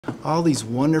all these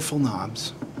wonderful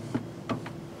knobs.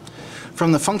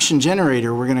 From the function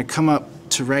generator, we're going to come up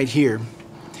to right here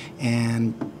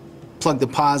and plug the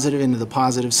positive into the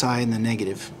positive side and the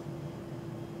negative.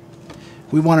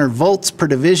 We want our volts per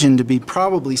division to be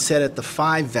probably set at the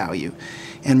 5 value,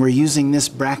 and we're using this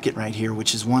bracket right here,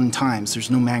 which is 1 times. There's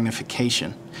no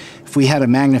magnification. If we had a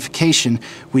magnification,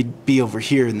 we'd be over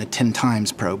here in the 10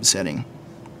 times probe setting.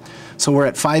 So we're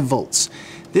at 5 volts.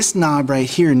 This knob right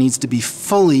here needs to be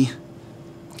fully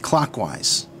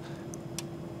clockwise.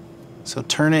 So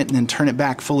turn it and then turn it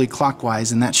back fully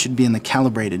clockwise, and that should be in the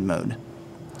calibrated mode.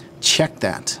 Check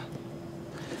that.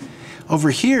 Over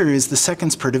here is the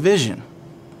seconds per division.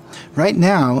 Right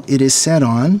now it is set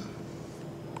on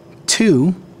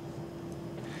 2,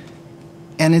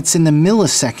 and it's in the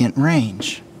millisecond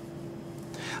range.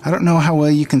 I don't know how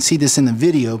well you can see this in the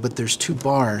video, but there's 2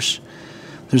 bars.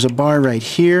 There's a bar right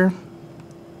here,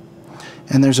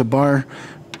 and there's a bar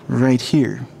right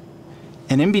here.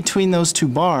 And in between those 2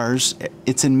 bars,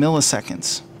 it's in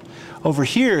milliseconds. Over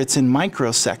here, it's in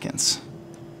microseconds.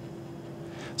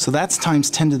 So that's times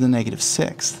 10 to the negative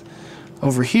 6th.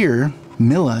 Over here,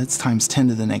 milli, it's times 10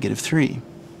 to the negative 3.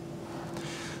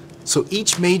 So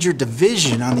each major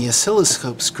division on the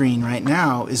oscilloscope screen right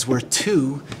now is worth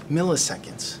 2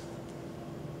 milliseconds.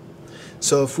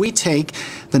 So if we take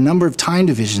the number of time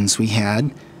divisions we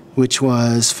had, which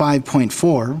was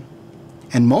 5.4,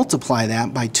 and multiply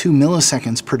that by 2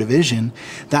 milliseconds per division,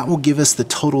 that will give us the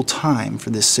total time for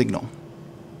this signal.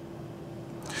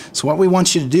 So what we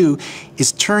want you to do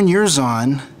is turn yours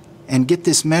on and get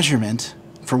this measurement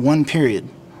for 1 period.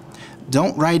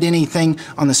 Don't write anything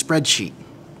on the spreadsheet.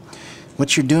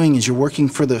 What you're doing is you're working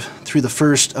through the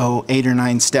first 8 or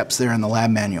 9 steps there in the lab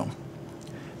manual,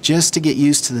 just to get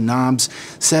used to the knobs,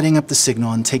 setting up the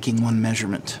signal, and taking 1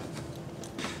 measurement.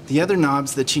 The other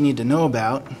knobs that you need to know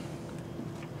about: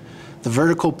 the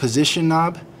vertical position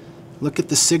knob. Look at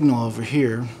the signal over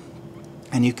here,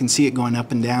 and you can see it going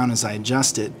up and down as I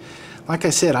adjust it. Like I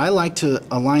said, I like to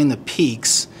align the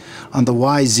peaks on the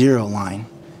Y0 line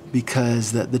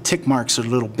because the tick marks are a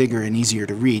little bigger and easier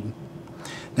to read.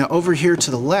 Now over here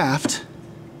to the left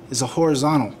is a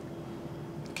horizontal.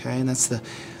 Okay, and that's the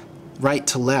right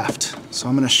to left. So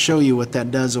I'm going to show you what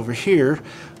that does over here.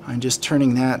 I'm just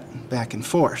turning that back and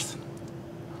forth.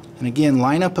 And again,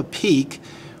 line up a peak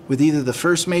with either the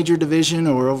first major division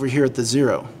or over here at the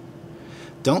 0.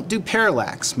 Don't do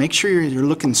parallax. Make sure you're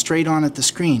looking straight on at the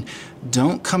screen.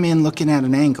 Don't come in looking at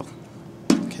an angle.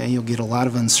 Okay, you'll get a lot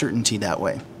of uncertainty that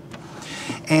way.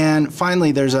 And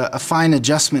finally, there's a fine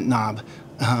adjustment knob.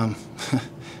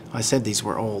 I said these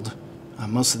were old.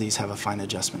 Most of these have a fine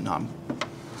adjustment knob.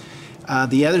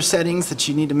 The other settings that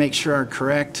you need to make sure are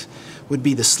correct would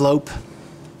be the slope,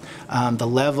 the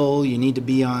level. You need to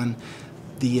be on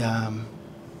the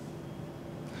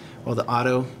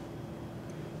auto,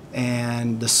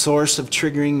 and the source of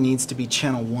triggering needs to be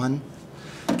channel 1.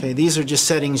 Okay, these are just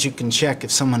settings you can check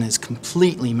if someone has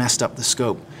completely messed up the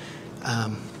scope,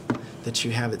 that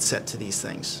you have it set to these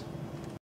things.